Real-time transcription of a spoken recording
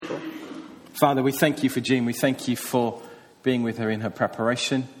Father, we thank you for Jean. We thank you for being with her in her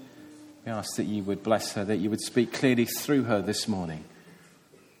preparation. We ask that you would bless her, that you would speak clearly through her this morning,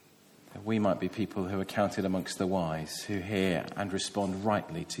 that we might be people who are counted amongst the wise, who hear and respond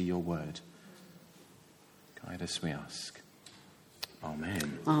rightly to your word. Guide us, we ask.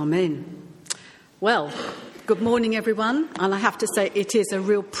 Amen. Amen. Well, good morning, everyone. And I have to say, it is a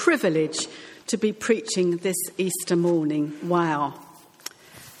real privilege to be preaching this Easter morning. Wow.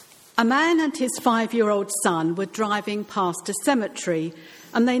 A man and his 5-year-old son were driving past a cemetery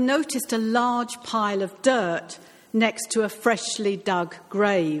and they noticed a large pile of dirt next to a freshly dug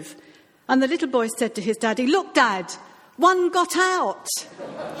grave. And the little boy said to his daddy, "Look, Dad, one got out."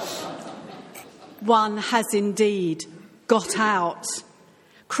 One has indeed got out.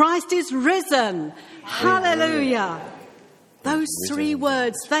 Christ is risen. Hallelujah. Those three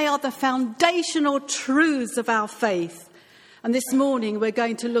words, they are the foundational truths of our faith. And this morning we're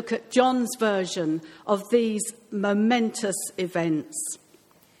going to look at John's version of these momentous events.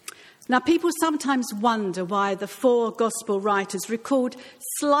 Now, people sometimes wonder why the 4 gospel writers record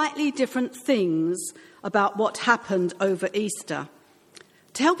slightly different things about what happened over Easter.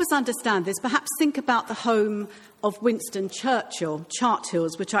 To help us understand this, perhaps think about the home of Winston Churchill,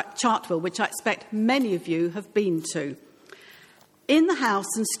 Chartwell, which I expect many of you have been to. In the house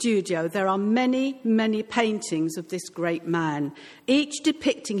and studio, there are many, many paintings of this great man, each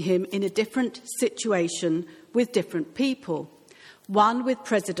depicting him in a different situation with different people. One with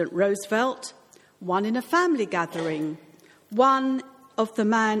President Roosevelt, one in a family gathering, one of the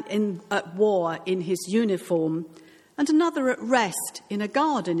man at war in his uniform, and another at rest in a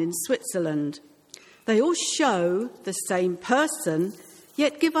garden in Switzerland. They all show the same person,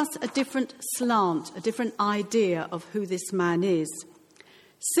 yet give us a different slant, a different idea of who this man is.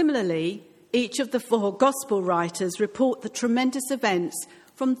 Similarly, each of the 4 gospel writers report the tremendous events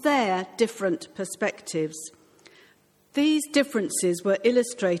from their different perspectives. These differences were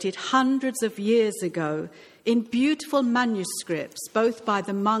illustrated hundreds of years ago in beautiful manuscripts, both by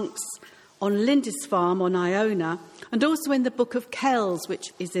the monks on Lindisfarne on Iona and also in the Book of Kells,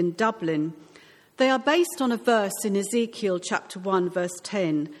 which is in Dublin. They are based on a verse in Ezekiel chapter 1, verse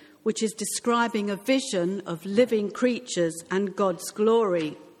 10, which is describing a vision of living creatures and God's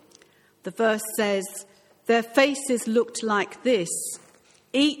glory. The verse says, "Their faces looked like this.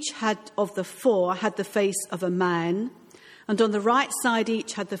 Each of the 4 had the face of a man, and on the right side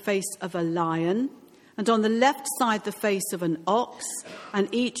each had the face of a lion, and on the left side the face of an ox, and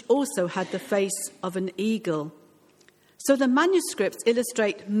each also had the face of an eagle." So the manuscripts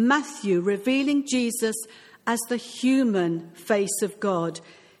illustrate Matthew revealing Jesus as the human face of God,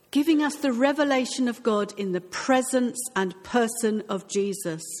 giving us the revelation of God in the presence and person of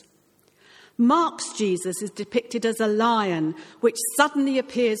Jesus. Mark's Jesus is depicted as a lion, which suddenly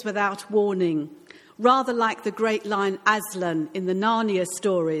appears without warning, rather like the great lion Aslan in the Narnia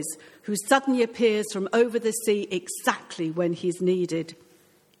stories, who suddenly appears from over the sea exactly when he's needed.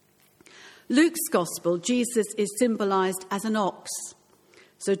 Luke's gospel, Jesus is symbolized as an ox.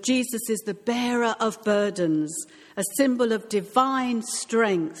 So Jesus is the bearer of burdens, a symbol of divine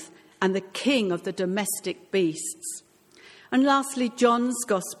strength and the king of the domestic beasts. And lastly, John's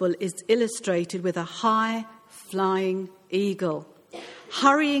gospel is illustrated with a high-flying eagle,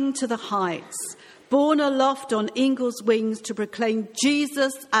 hurrying to the heights, borne aloft on eagle's wings to proclaim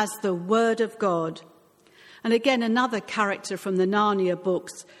Jesus as the Word of God. And again, another character from the Narnia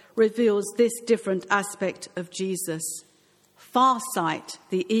books reveals this different aspect of Jesus. Farsight,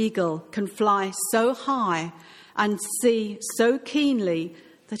 the eagle, can fly so high and see so keenly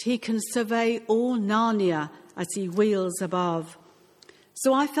that he can survey all Narnia as he wheels above.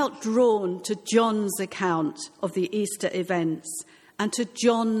 So I felt drawn to John's account of the Easter events and to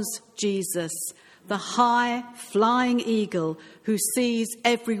John's Jesus, the high flying eagle who sees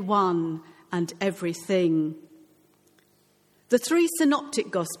everyone and everything. The 3 synoptic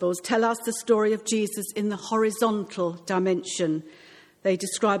gospels tell us the story of Jesus in the horizontal dimension. They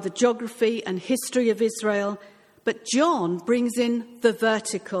describe the geography and history of Israel, but John brings in the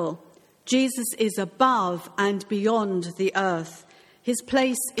vertical. Jesus is above and beyond the earth. His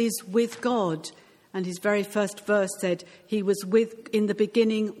place is with God. And his very first verse said, "He was in the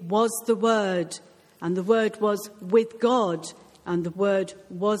beginning was the Word, and the Word was with God, and the Word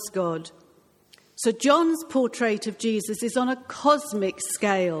was God." So John's portrait of Jesus is on a cosmic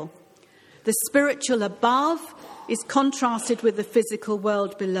scale. The spiritual above is contrasted with the physical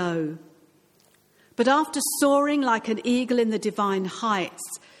world below. But after soaring like an eagle in the divine heights,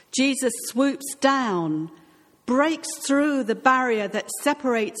 Jesus swoops down, breaks through the barrier that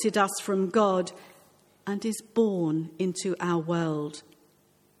separated us from God, and is born into our world.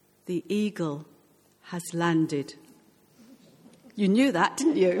 the eagle has landed. You knew that,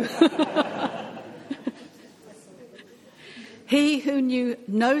 didn't you? He who knew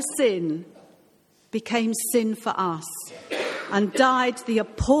no sin became sin for us and died the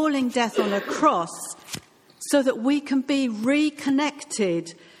appalling death on a cross so that we can be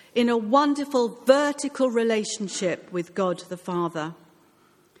reconnected in a wonderful vertical relationship with God the Father.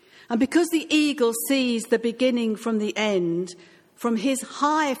 And because the eagle sees the beginning from the end, from his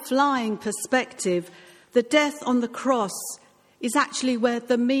high-flying perspective, the death on the cross is actually where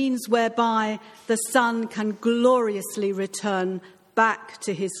the means whereby the Son can gloriously return back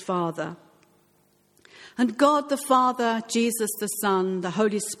to his Father. And God the Father, Jesus the Son, the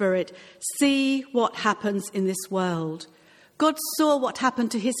Holy Spirit see what happens in this world. God saw what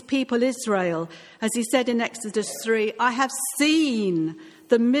happened to his people Israel, as he said in Exodus 3, I have seen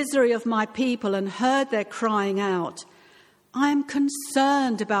the misery of my people and heard their crying out. I am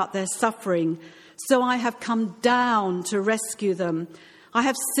concerned about their suffering, so I have come down to rescue them. I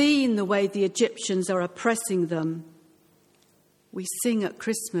have seen the way the Egyptians are oppressing them. We sing at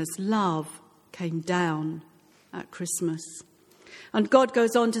Christmas, love came down at Christmas. And God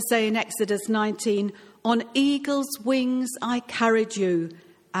goes on to say in Exodus 19, on eagle's wings I carried you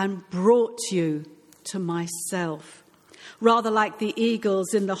and brought you to myself. Rather like the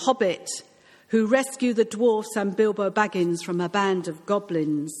eagles in The Hobbit, who rescue the dwarfs and Bilbo Baggins from a band of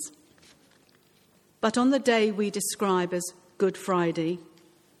goblins. But on the day we describe as Good Friday,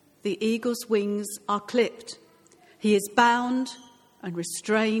 the eagle's wings are clipped. He is bound and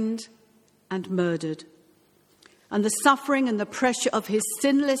restrained and murdered. And the suffering and the pressure of his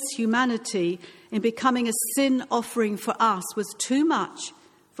sinless humanity in becoming a sin offering for us was too much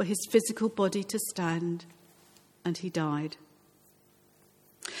for his physical body to stand, and he died.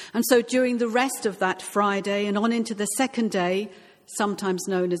 And so during the rest of that Friday and on into the second day, sometimes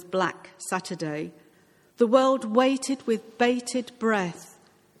known as Black Saturday, the world waited with bated breath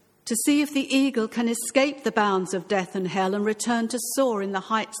to see if the eagle can escape the bounds of death and hell and return to soar in the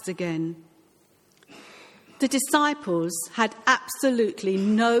heights again. The disciples had absolutely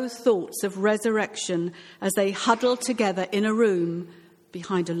no thoughts of resurrection as they huddled together in a room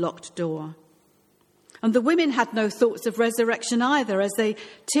behind a locked door. And the women had no thoughts of resurrection either as they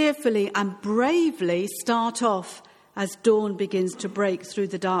tearfully and bravely start off as dawn begins to break through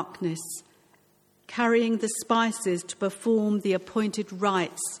the darkness, carrying the spices to perform the appointed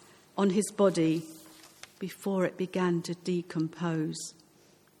rites on his body before it began to decompose.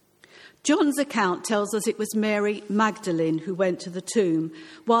 John's account tells us it was Mary Magdalene who went to the tomb,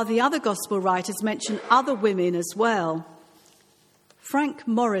 while the other gospel writers mention other women as well. Frank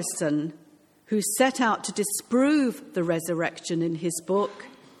Morrison, who set out to disprove the resurrection in his book,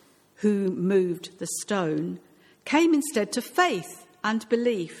 Who Moved the Stone, came instead to faith and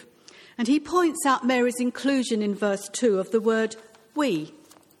belief. And he points out Mary's inclusion in verse 2 of the word we.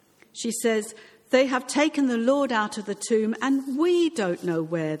 She says, they have taken the Lord out of the tomb and we don't know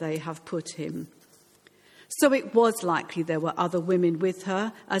where they have put him. So it was likely there were other women with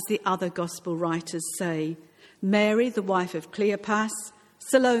her, as the other gospel writers say. Mary, the wife of Cleopas,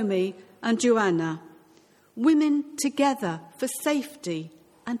 Salome and Joanna. Women together for safety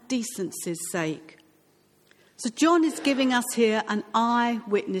and decency's sake. So John is giving us here an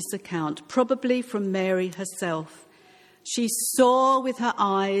eyewitness account, probably from Mary herself. She saw with her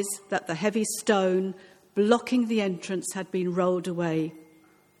eyes that the heavy stone blocking the entrance had been rolled away.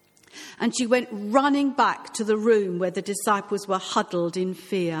 And she went running back to the room where the disciples were huddled in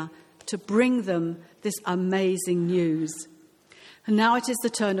fear to bring them this amazing news. And now it is the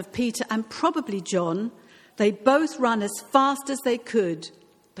turn of Peter and probably John. They both run as fast as they could,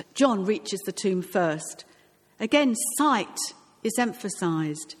 but John reaches the tomb first. Again, sight is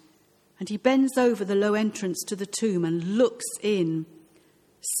emphasised. And he bends over the low entrance to the tomb and looks in,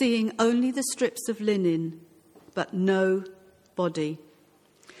 seeing only the strips of linen, but no body.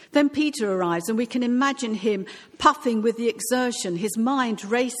 Then Peter arrives, and we can imagine him puffing with the exertion, his mind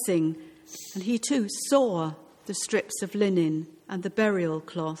racing. And he too saw the strips of linen and the burial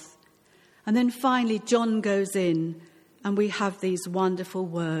cloth. And then finally John goes in, and we have these wonderful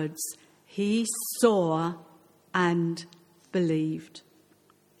words. He saw and believed.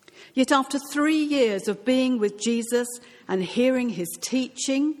 Yet after 3 years of being with Jesus and hearing his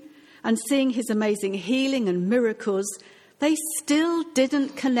teaching and seeing his amazing healing and miracles, they still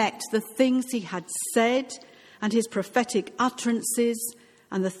didn't connect the things he had said and his prophetic utterances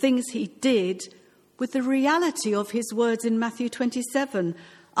and the things he did with the reality of his words in Matthew 27.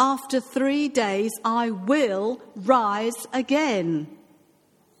 After 3 days, I will rise again.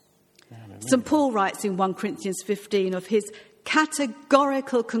 St. Paul writes in 1 Corinthians 15 of his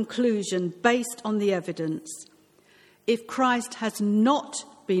categorical conclusion based on the evidence. If Christ has not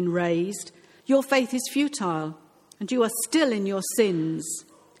been raised, your faith is futile and you are still in your sins.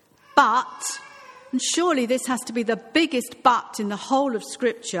 But, and surely this has to be the biggest but in the whole of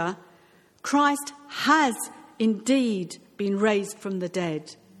Scripture, Christ has indeed been raised from the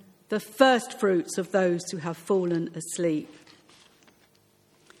dead, the first fruits of those who have fallen asleep.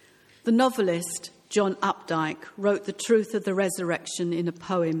 The novelist John Updike wrote the truth of the resurrection in a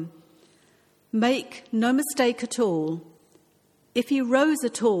poem. Make no mistake at all, if he rose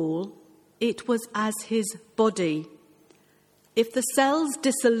at all, it was as his body. If the cell's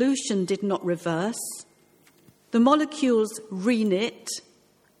dissolution did not reverse, the molecules reknit,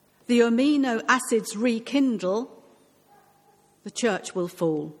 the amino acids rekindle, the church will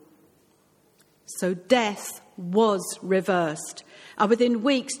fall. So death was reversed. And within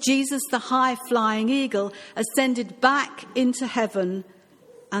weeks, Jesus, the high-flying eagle, ascended back into heaven.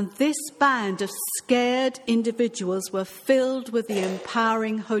 And this band of scared individuals were filled with the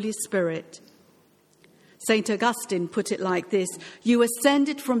empowering Holy Spirit. St. Augustine put it like this: you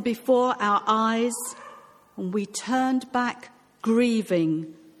ascended from before our eyes, and we turned back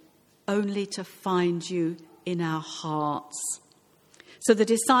grieving, only to find you in our hearts. So the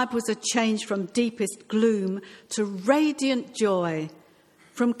disciples are changed from deepest gloom to radiant joy,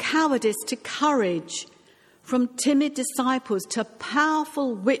 from cowardice to courage, from timid disciples to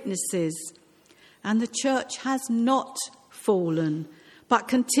powerful witnesses. And the church has not fallen, but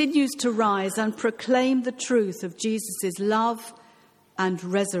continues to rise and proclaim the truth of Jesus' love and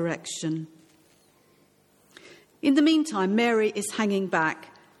resurrection. In the meantime, Mary is hanging back,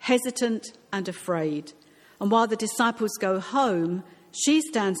 hesitant and afraid. And while the disciples go home, she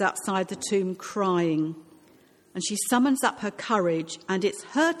stands outside the tomb crying. And she summons up her courage, and it's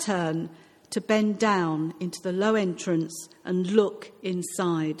her turn to bend down into the low entrance and look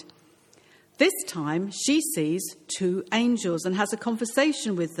inside. This time she sees two angels and has a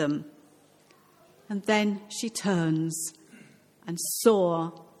conversation with them. And then she turns and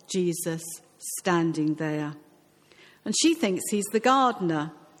saw Jesus standing there. And she thinks he's the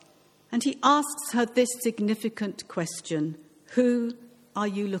gardener. And he asks her this significant question: who are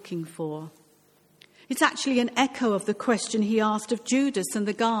you looking for? It's actually an echo of the question he asked of Judas and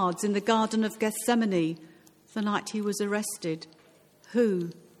the guards in the Garden of Gethsemane the night he was arrested.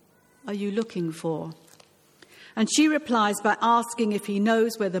 Who are you looking for? And she replies by asking if he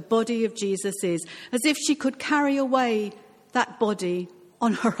knows where the body of Jesus is, as if she could carry away that body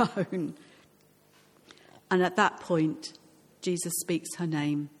on her own. And at that point, Jesus speaks her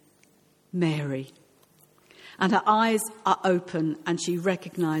name, Mary. And her eyes are open and she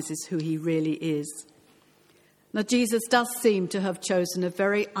recognizes who he really is. Now, Jesus does seem to have chosen a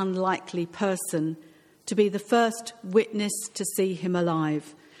very unlikely person to be the first witness to see him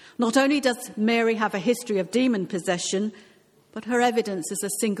alive. Not only does Mary have a history of demon possession, but her evidence as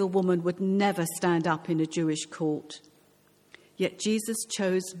a single woman would never stand up in a Jewish court. Yet Jesus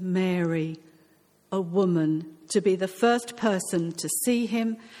chose Mary, a woman, to be the first person to see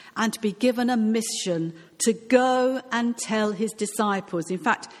him and to be given a mission to go and tell his disciples. In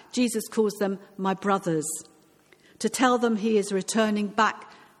fact, Jesus calls them my brothers, to tell them he is returning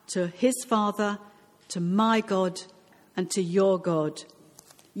back to his Father, to my God, and to your God.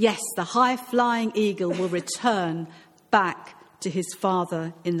 Yes, the high-flying eagle will return back to his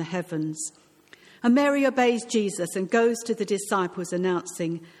Father in the heavens. And Mary obeys Jesus and goes to the disciples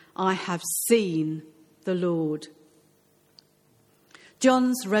announcing, I have seen the Lord.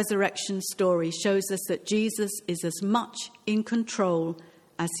 John's resurrection story shows us that Jesus is as much in control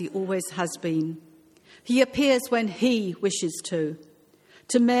as he always has been. He appears when he wishes to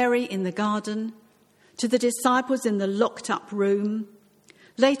Mary in the garden, to the disciples in the locked-up room,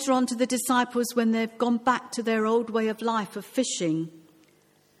 later on to the disciples when they've gone back to their old way of life of fishing.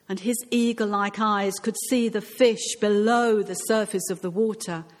 And his eagle-like eyes could see the fish below the surface of the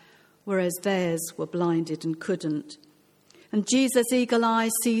water, whereas theirs were blinded and couldn't. And Jesus' eagle eye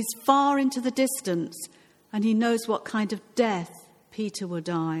sees far into the distance, and he knows what kind of death Peter will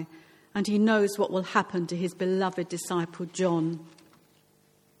die, and he knows what will happen to his beloved disciple John.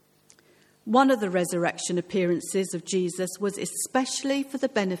 One of the resurrection appearances of Jesus was especially for the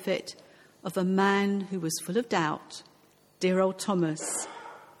benefit of a man who was full of doubt, dear old Thomas,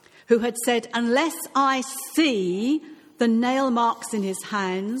 who had said, unless I see the nail marks in his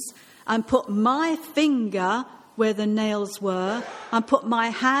hands and put my finger where the nails were and put my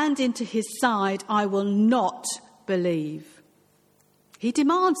hand into his side, I will not believe. He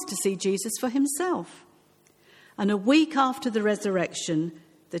demands to see Jesus for himself. And a week after the resurrection,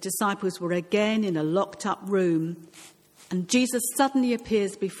 the disciples were again in a locked-up room, And Jesus suddenly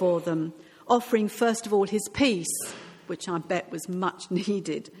appears before them, offering first of all his peace, which I bet was much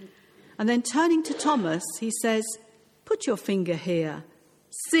needed. And then turning to Thomas, he says, "Put your finger here.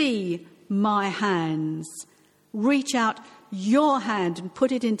 See my hands. Reach out your hand and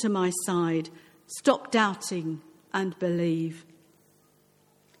put it into my side. Stop doubting and believe."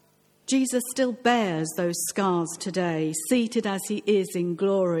 Jesus still bears those scars today, seated as he is in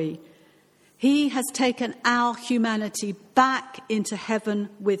glory. He has taken our humanity back into heaven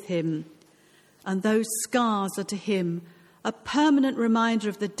with him. And those scars are to him a permanent reminder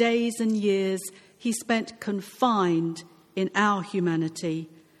of the days and years he spent confined in our humanity,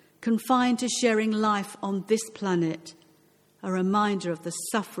 confined to sharing life on this planet, a reminder of the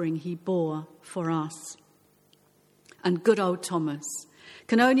suffering he bore for us. And good old Thomas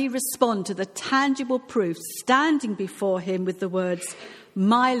can only respond to the tangible proof standing before him with the words,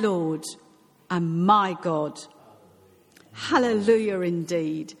 "My Lord and my God." Hallelujah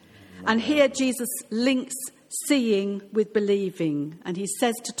indeed. And here Jesus links seeing with believing. And he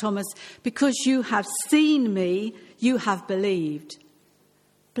says to Thomas, "Because you have seen me, you have believed.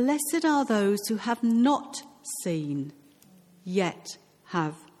 Blessed are those who have not seen, yet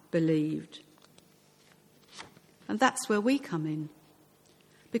have believed." And that's where we come in.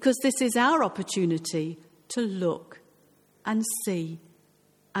 Because this is our opportunity to look and see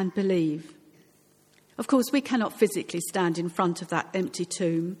and believe. Of course, we cannot physically stand in front of that empty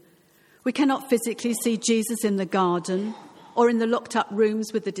tomb. We cannot physically see Jesus in the garden or in the locked up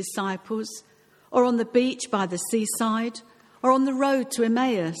rooms with the disciples or on the beach by the seaside or on the road to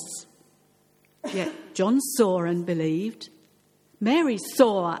Emmaus. Yet John saw and believed. Mary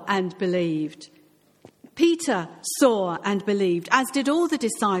saw and believed. Peter saw and believed, as did all the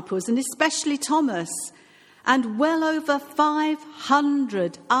disciples, and especially Thomas. And well over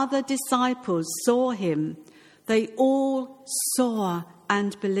 500 other disciples saw him. They all saw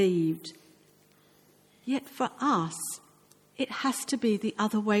and believed. Yet for us, it has to be the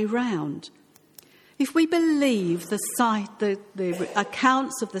other way round. If we believe the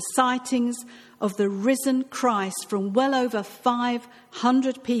accounts of the sightings of the risen Christ from well over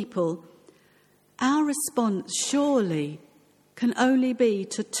 500 people, our response surely can only be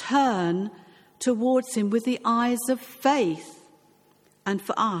to turn towards him with the eyes of faith. And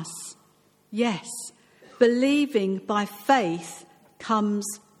for us, yes, believing by faith comes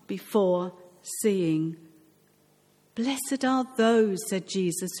before seeing. Blessed are those, said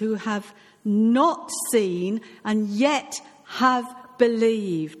Jesus, who have not seen and yet have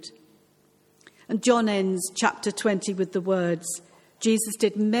believed. And John ends chapter 20 with the words, "Jesus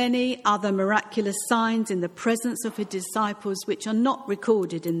did many other miraculous signs in the presence of his disciples, which are not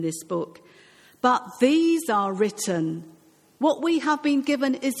recorded in this book. But these are written. What we have been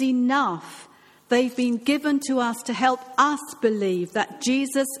given is enough. They've been given to us to help us believe that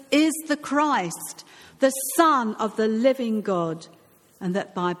Jesus is the Christ, the Son of the living God, and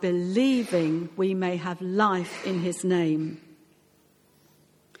that by believing we may have life in his name."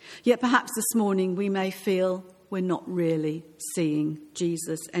 Yet perhaps this morning we may feel we're not really seeing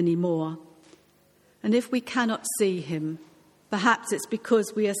Jesus anymore. And if we cannot see him, perhaps it's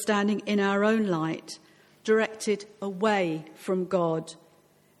because we are standing in our own light, directed away from God,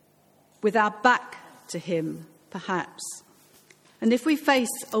 with our back to him, perhaps. And if we face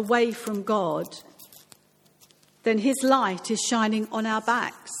away from God, then his light is shining on our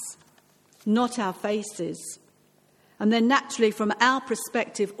backs, not our faces. And then naturally, from our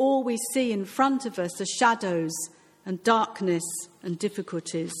perspective, all we see in front of us are shadows and darkness and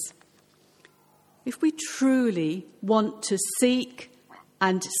difficulties. If we truly want to seek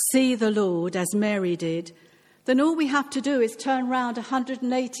and see the Lord, as Mary did, then all we have to do is turn round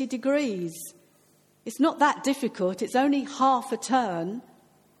 180 degrees. It's not that difficult. It's only half a turn.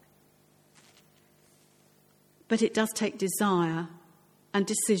 But it does take desire and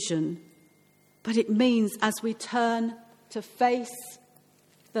decision. But it means as we turn to face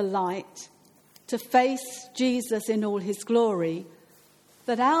the light, to face Jesus in all his glory,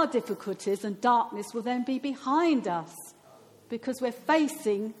 that our difficulties and darkness will then be behind us because we're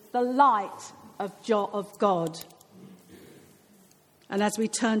facing the light of God. And as we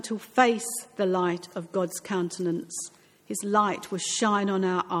turn to face the light of God's countenance, his light will shine on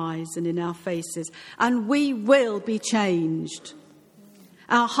our eyes and in our faces, and we will be changed.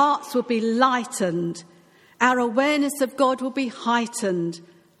 Our hearts will be lightened. Our awareness of God will be heightened.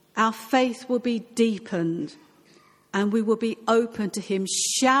 Our faith will be deepened. And we will be open to him,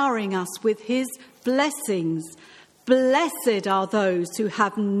 showering us with his blessings. Blessed are those who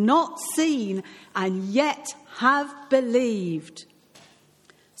have not seen and yet have believed.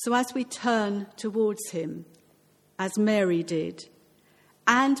 So as we turn towards him, as Mary did,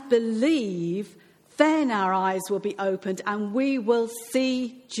 and believe, then our eyes will be opened and we will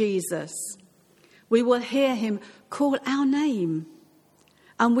see Jesus. We will hear him call our name,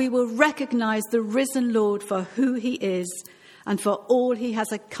 and we will recognize the risen Lord for who he is and for all he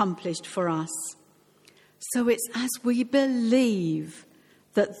has accomplished for us. So it's as we believe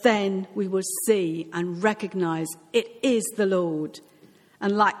that then we will see and recognize it is the Lord.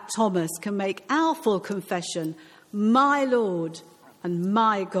 And like Thomas, can make our full confession, my Lord and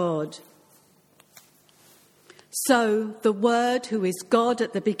my God. So the Word, who is God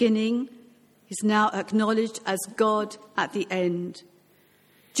at the beginning, is now acknowledged as God at the end.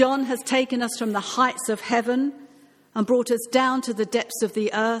 John has taken us from the heights of heaven and brought us down to the depths of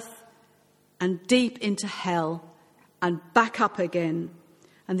the earth and deep into hell and back up again.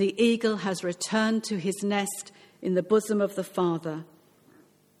 And the eagle has returned to his nest in the bosom of the Father.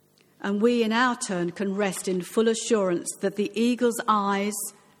 And we in our turn can rest in full assurance that the eagle's eyes,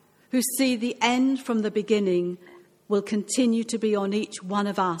 who see the end from the beginning, will continue to be on each one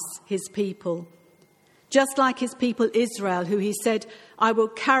of us, his people. Just like his people Israel, who he said, I will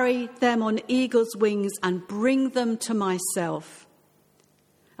carry them on eagle's wings and bring them to myself.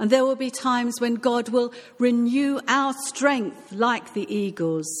 And there will be times when God will renew our strength like the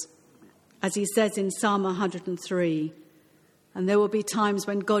eagles, as he says in Psalm 103. And there will be times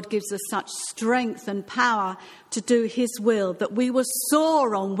when God gives us such strength and power to do his will that we will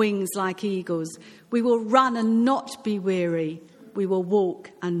soar on wings like eagles. We will run and not be weary. We will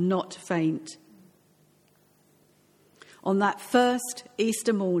walk and not faint. On that first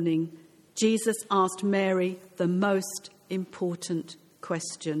Easter morning, Jesus asked Mary the most important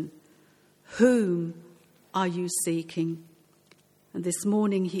question. Whom are you seeking? And this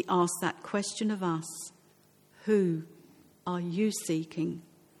morning he asked that question of us. Who are you seeking?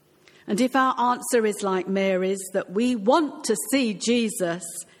 And if our answer is like Mary's, that we want to see Jesus,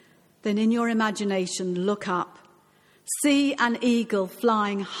 then in your imagination, look up. See an eagle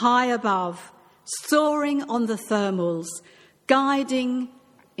flying high above, soaring on the thermals, guiding,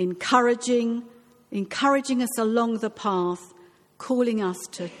 encouraging us along the path, calling us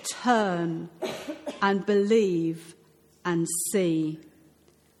to turn and believe and see.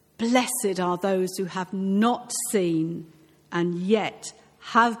 Blessed are those who have not seen and yet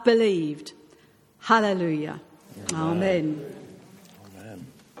have believed. Hallelujah. Amen. Amen.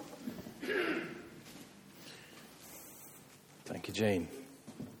 Thank you, Jane.